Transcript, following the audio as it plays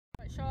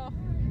Shaw.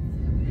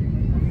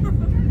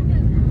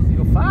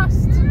 You're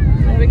fast.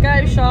 There we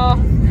go, Shaw.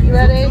 You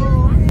ready?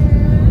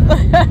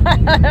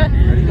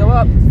 Ready, go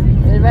up.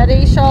 Are you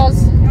ready,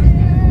 Shaws?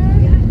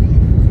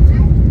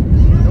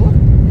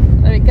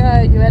 There we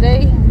go. You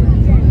ready?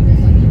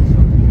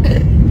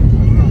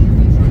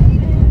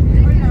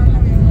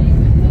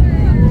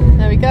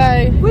 There we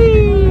go.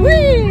 Whee!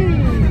 Whee!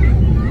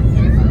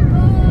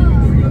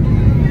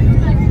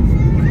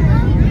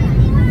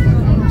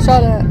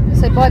 Charlotte,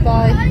 say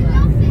bye-bye.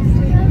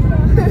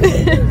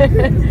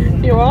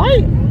 You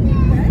alright?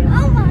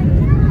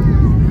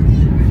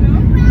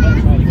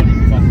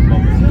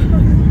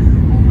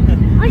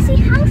 I see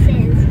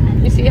houses.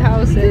 You see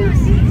houses.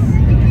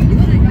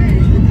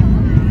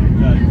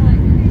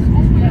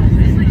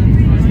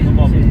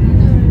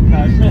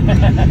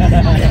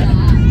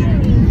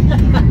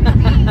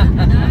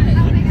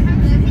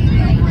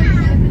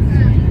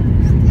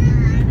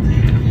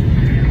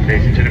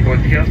 Ladies and gentlemen,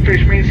 boys and girls,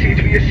 please remain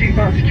seated with your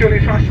seatbelt securely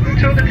fastened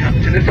until the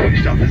captain has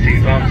switched off the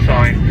seatbelt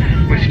sign.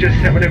 We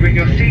suggest that whenever in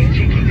your seats,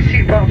 you keep your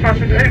seatbelt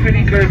fastened over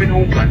any clothing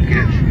or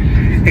blankets.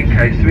 In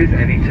case there is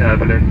any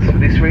turbulence, for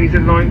this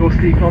reason, lying or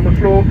sleeping on the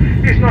floor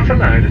is not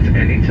allowed at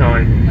any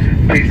time.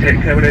 Please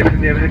take care when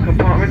opening the overhead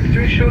compartments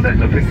to ensure that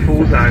nothing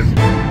falls out.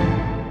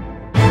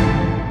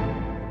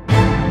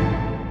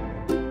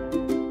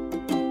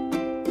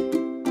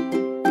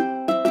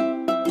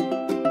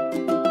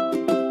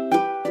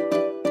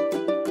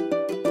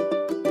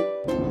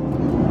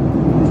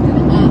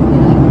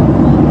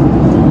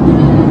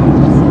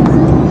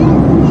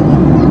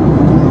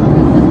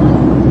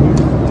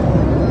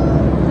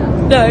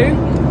 No.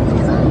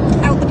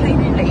 Out the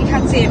plane, but you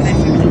can't see him there.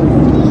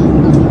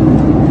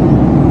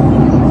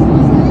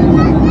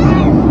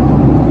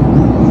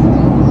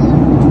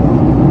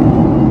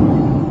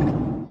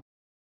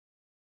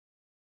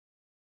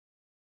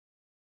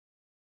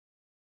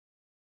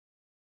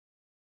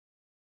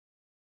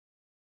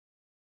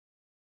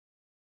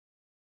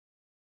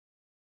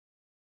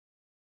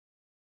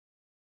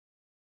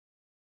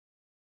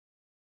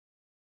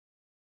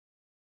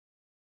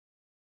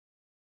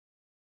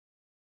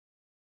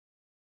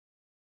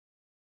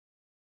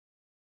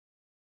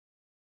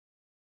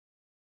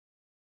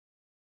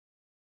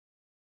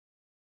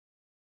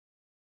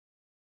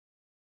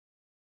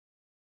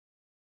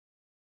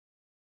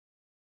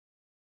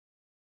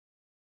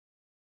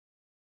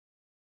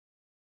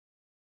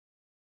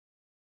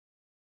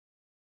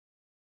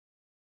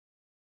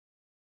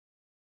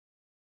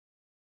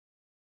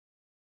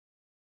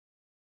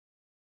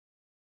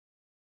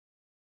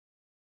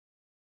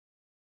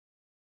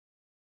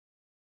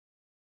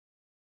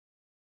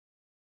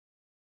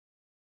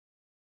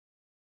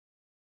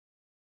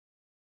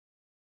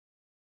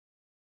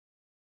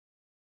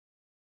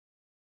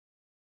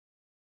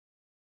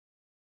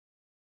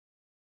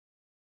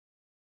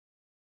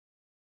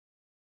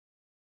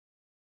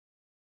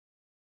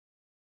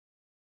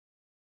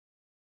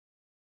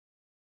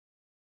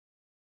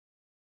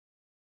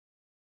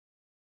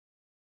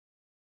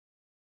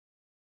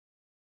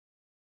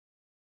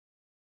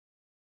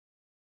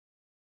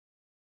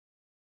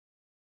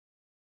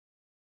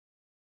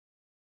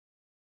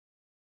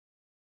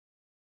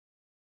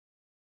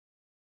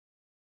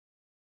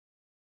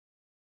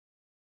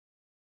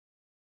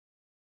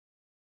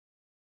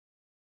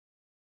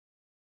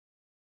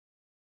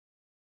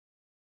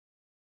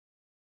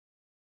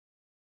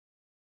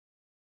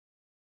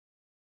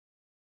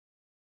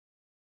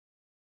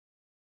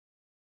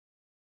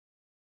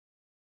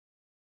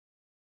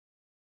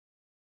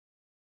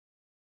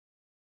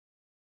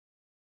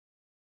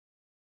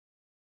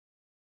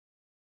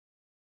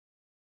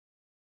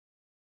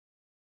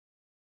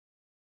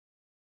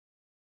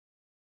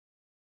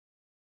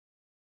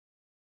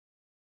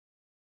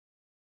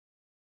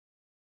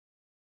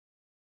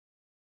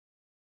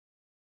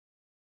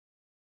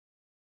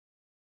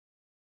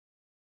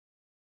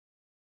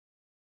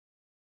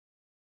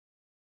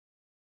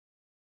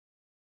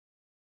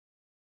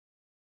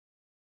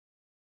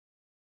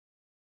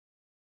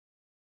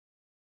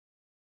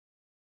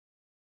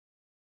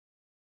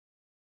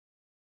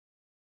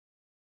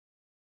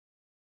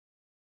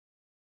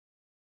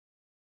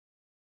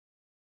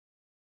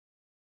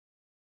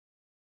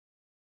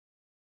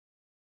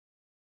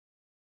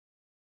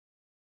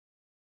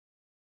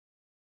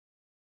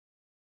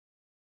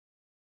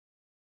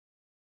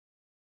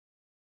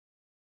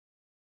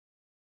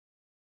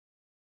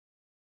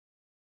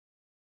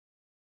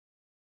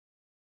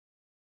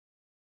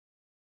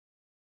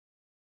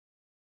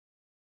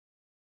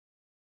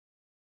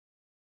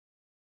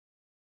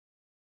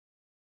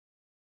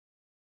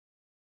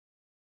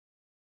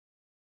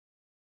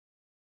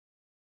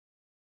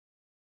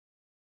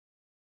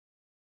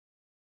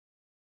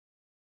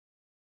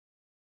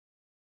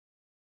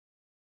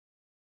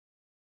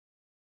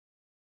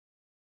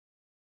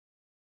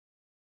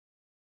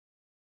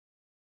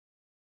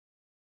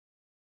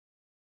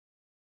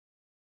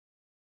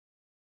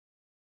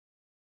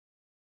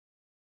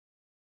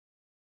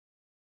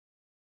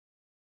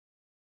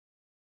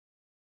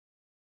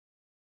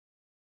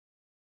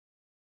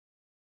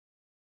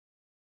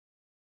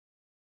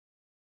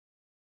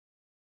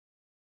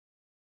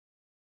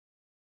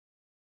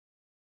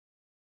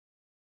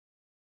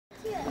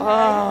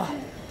 Oh,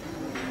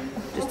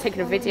 just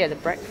taking a video of the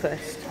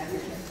breakfast.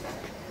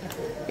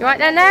 You right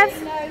there, Nev?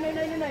 No, not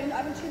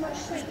having too much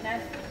sweet,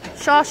 Nev.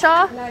 Shah?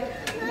 No,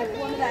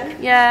 one of them.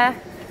 Yeah.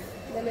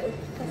 The little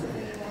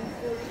possibly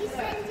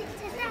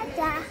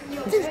one.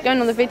 It's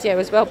going on the video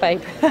as well,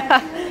 babe.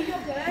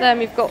 Then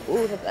we've got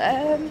all of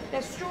them.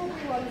 There's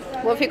strawberry ones.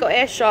 What have you got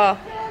here, Shah?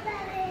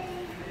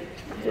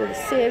 All the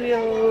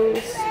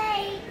cereals.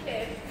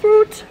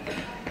 Fruit.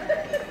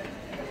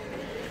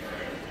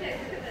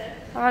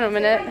 Hang on a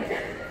minute.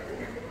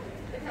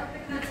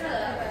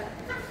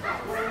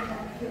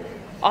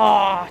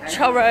 Ah,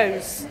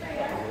 churros.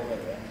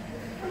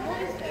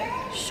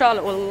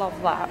 Charlotte will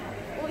love that.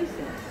 What is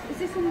this? Is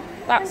this some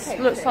That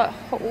looks like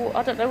hot water.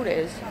 I don't know what it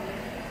is.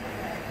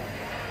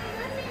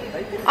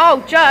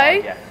 Oh,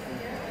 Joe.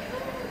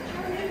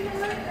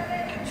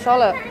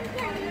 Charlotte.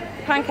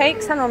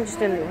 Pancakes? Hang on, I'm just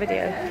doing a little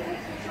video.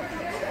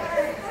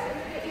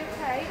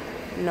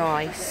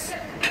 Nice.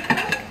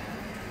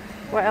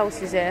 What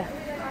else is here?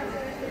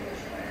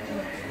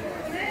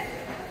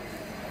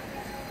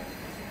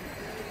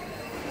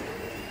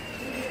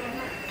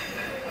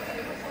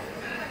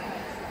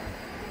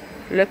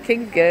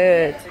 Looking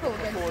good.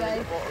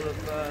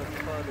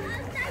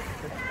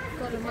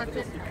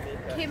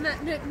 Kim,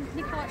 Nick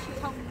actually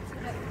told me to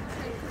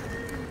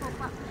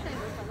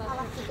I'll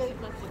have to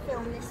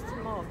film this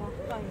tomorrow. My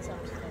phone's up.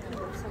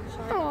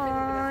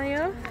 Aww,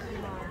 yeah.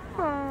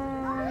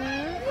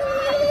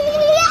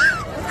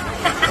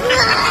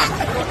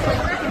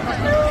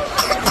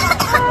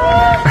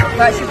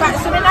 Right, should we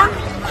practice something now?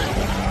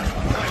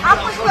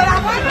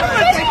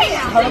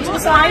 Hold on to the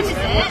side.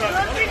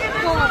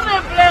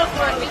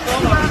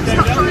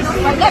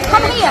 Right,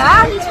 come here. I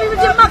need to be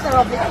with your mother,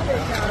 obviously.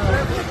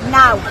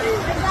 No.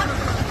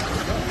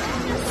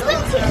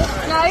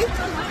 No?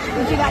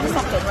 We'll do that in a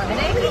second.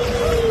 Ready?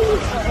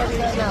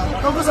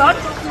 Goggles on.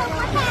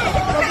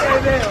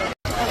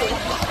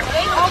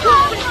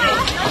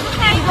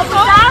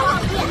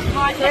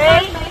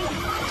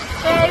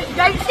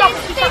 Don't stop.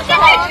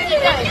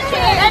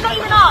 They're not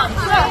even arms.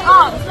 Look,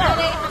 arms. Look.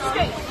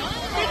 Straight.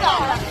 Big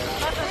arms.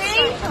 3,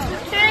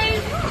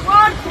 2,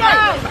 1, go.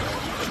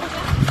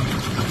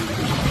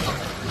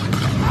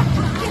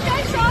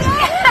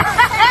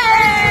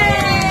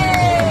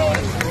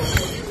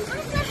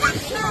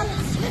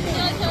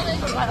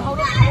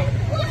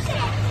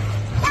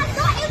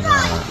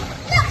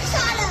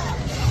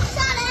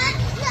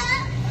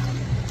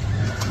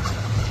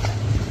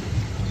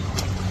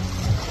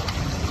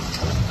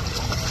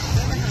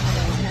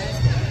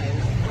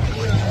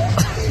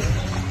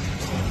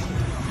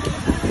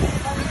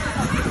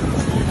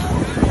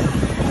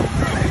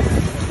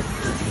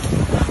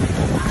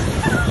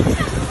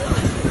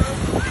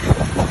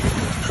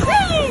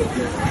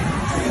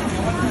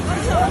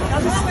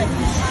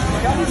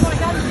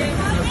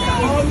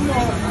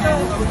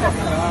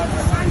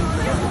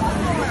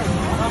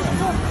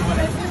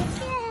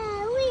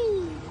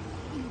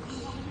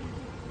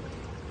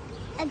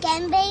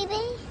 Again,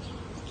 baby.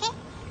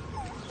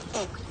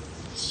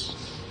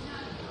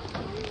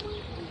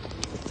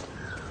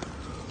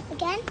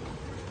 Again.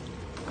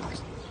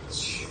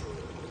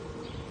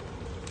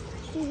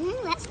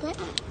 That's good.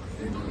 Is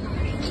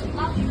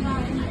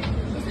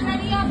there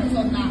any others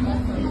on that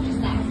one or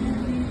just that?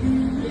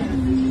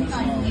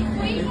 Right, if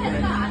we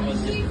get that, if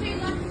you do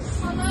like a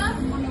colour,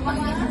 like a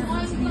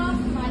wine glass,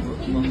 like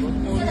pink, to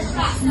the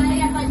back, so they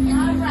have like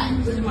no red.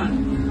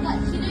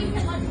 Like, you know, you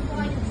get like a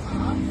wine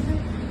glass.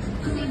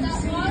 See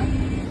that one?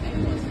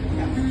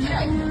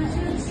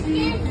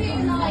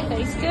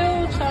 Stay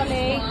still,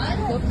 Charlie.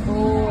 Good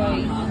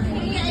boy.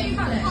 Can you get a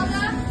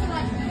colour, so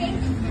like pink,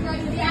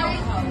 rose,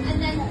 and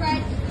then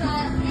red,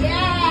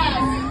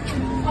 yes!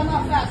 On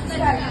that first,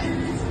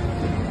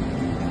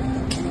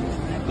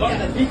 Got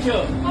the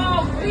picture.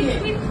 Oh,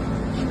 really? You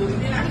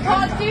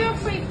can't do a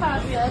free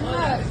person.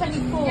 No, it's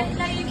only 4. Yes,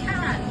 no, you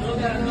can.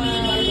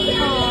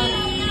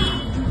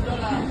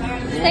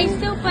 Stay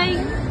still,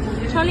 babe.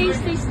 Charlie,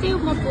 stay still,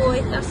 my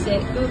boy. That's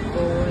it. Good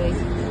boy.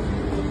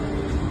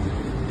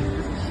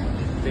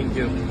 Thank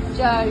you.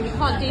 Joe, you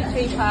can't do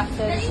 3 passes.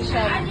 Yes, you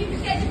can. You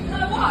can get it to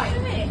the white.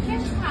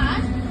 Yes, you can.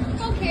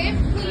 Okay,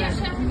 put your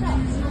chef in that.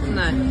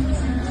 No.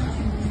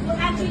 What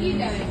hand are you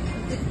going?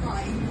 This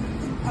side.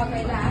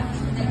 Okay, left.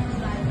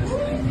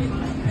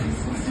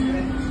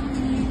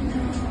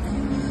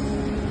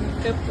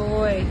 Good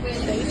boy.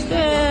 Stay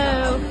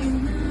still.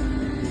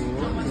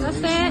 That's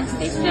it.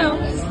 Stay still.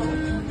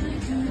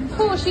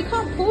 Pause. You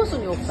can't pause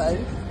on your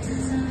phone.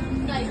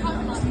 No, you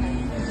can't pause it.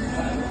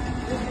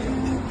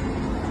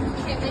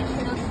 Okay, make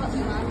sure not to touch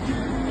that.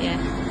 Yeah.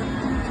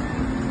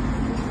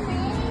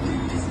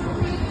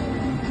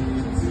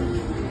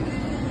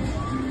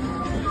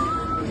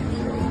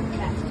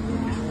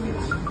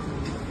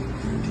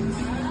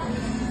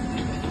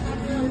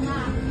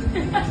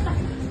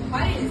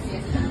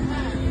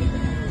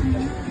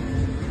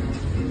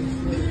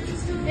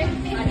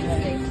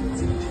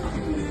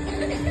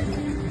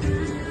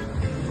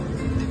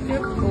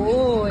 Good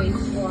boy.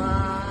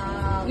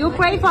 Wow. You're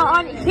brave for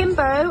Auntie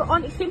Kimbo.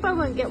 Auntie Kimbo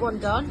won't get one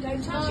done.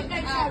 Don't touch it,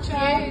 don't touch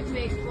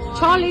it.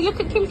 Charlie, look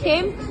at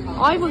Kim.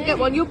 I won't get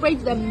one. You're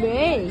braver than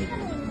me.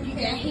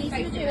 Yeah, he's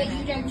going to do it.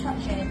 You don't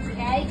touch it,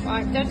 okay?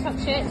 Right, don't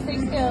touch it. Stay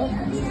still.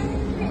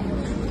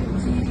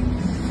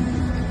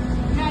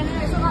 No,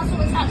 it's not that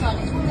sort of touch on.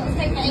 It's one that'll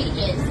take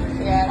ages.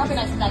 Yeah. That'll be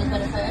nice and dad's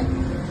benefit.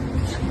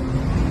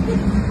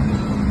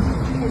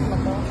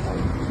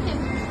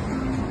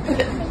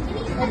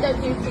 I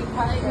don't do free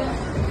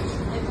pasta.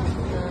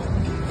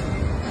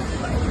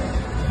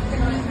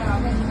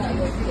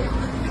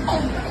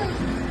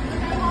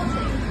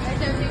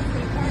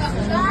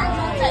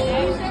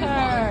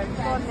 Turn.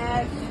 Go on,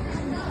 Ned.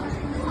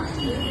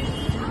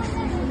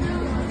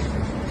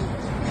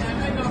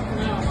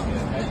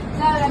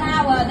 No, an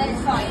hour, then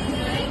it's fine.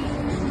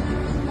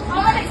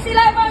 Oh, Alex, see you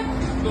later, bud.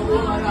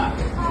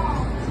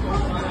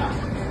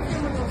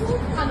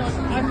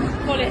 I've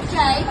got it.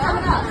 Jay,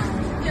 coming up.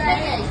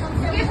 Jay,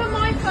 Give her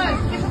my phone.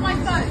 Give her my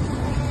phone.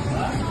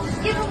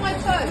 Give her my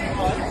phone.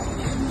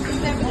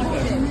 Then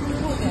record it.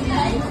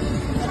 Jay.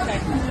 Okay.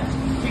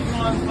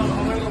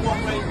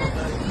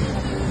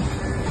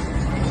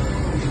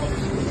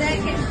 They're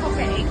getting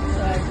coffee,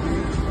 so.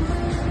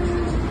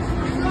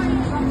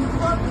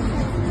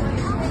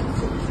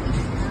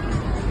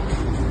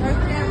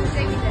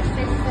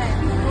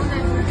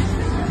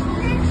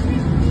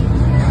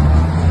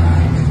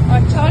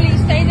 Alright, Charlie,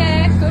 stay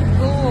there. Good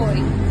boy.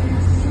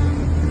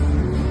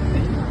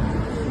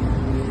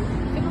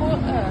 Good boy.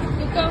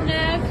 Good go,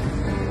 Nev.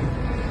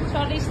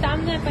 Charlie,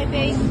 stand there,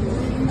 baby.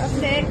 That's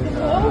it. Good boy.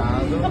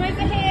 Come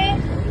over here.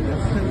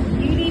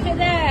 You leave it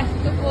there.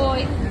 Good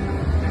boy.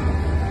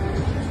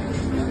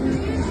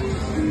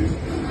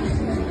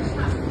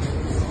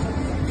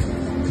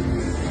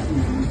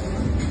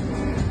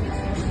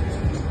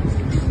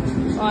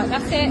 Right,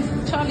 that's it.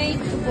 Charlie,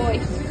 good boy.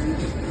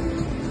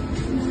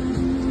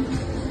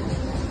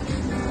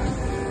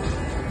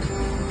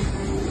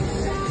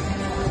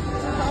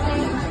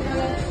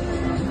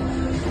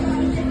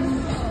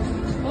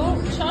 Oh,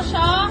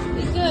 Shasha,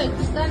 be good.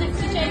 Stand next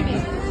to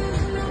Jamie.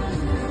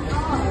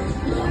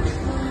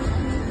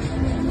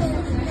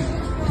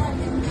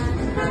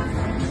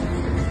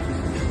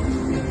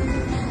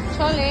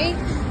 Charlie.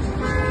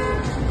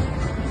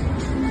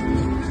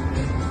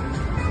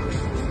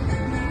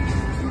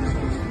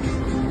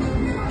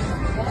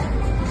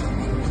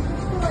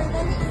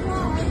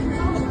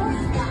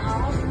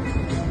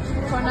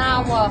 For an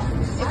hour.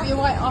 If you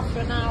wait after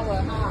an hour.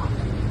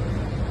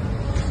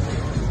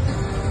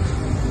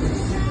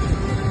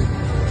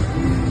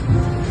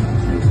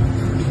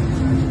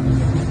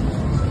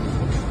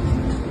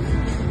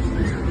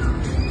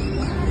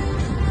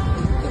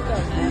 Good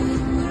girl, Nev.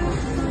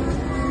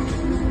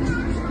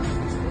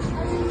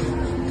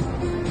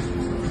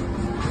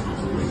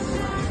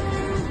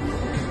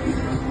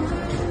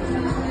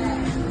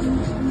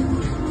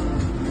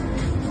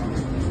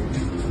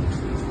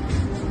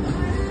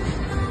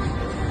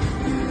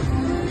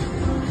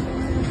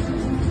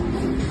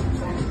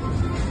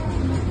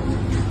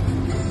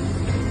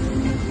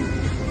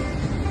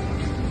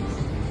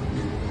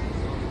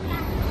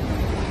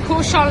 Of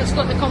course, Charlotte's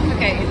got the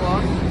complicated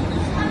one.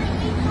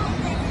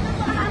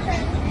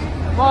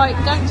 Right,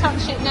 don't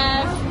touch it,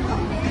 Nev.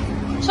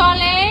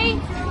 Charlie,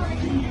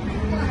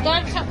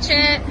 don't touch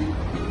it.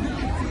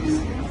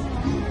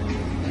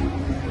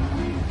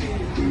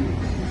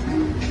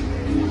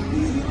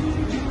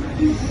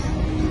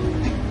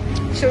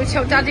 Shall we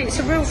tell Daddy it's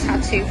a real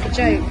tattoo for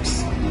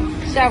jokes?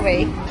 Shall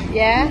we?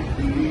 Yeah?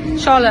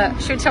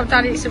 Charlotte, shall we tell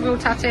Daddy it's a real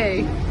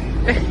tattoo?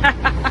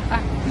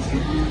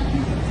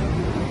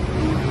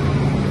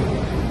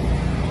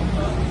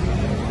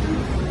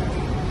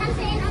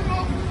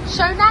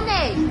 Show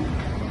Nanny.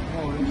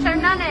 Show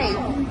Nanny.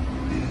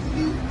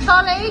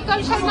 Charlie,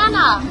 go show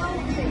Nana.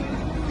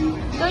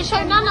 Go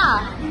show Nana.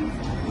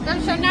 Go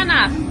show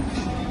Nana.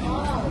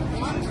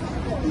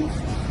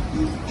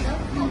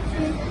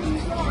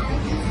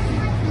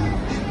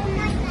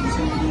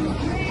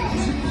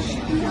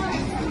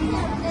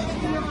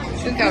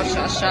 Good girl,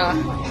 Shasha.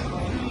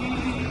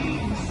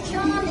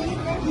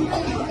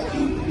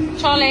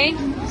 Charlie,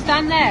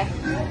 stand there.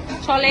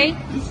 Charlie,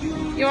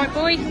 you alright,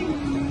 boy?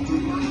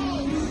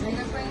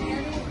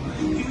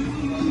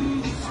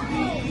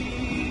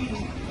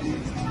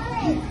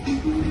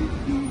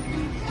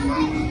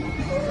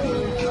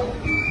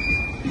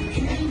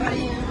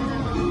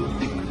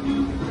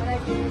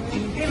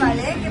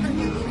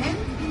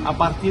 A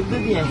partir de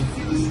 10.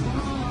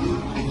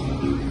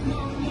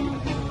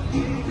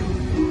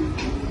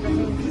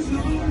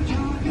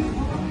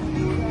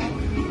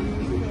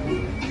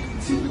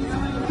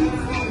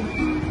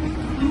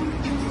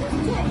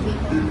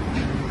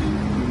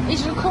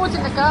 He's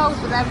recording the girls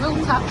with their real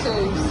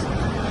tattoos.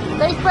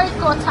 They've both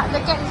got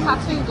they're getting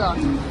tattooed on.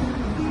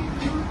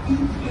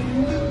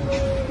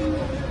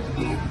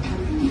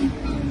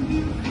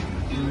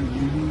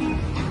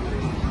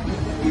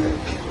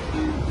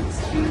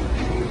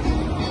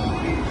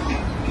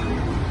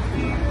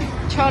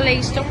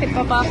 Charlie, stop it,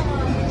 Baba.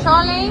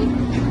 Charlie?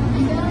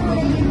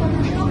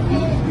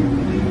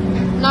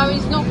 No,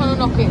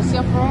 Quello che si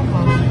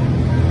approva.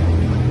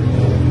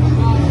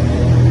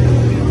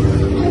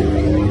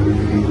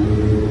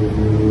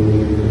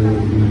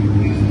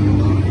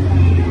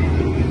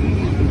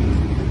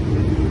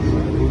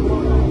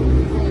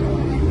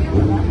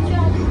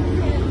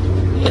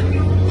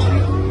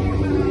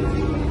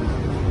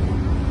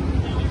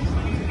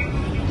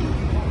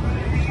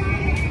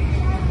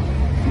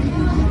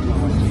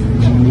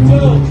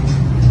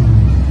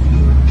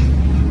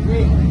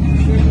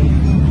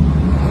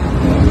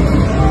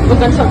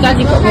 Bukan sok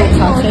jadi kok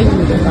mau saya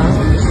gitu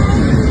kan.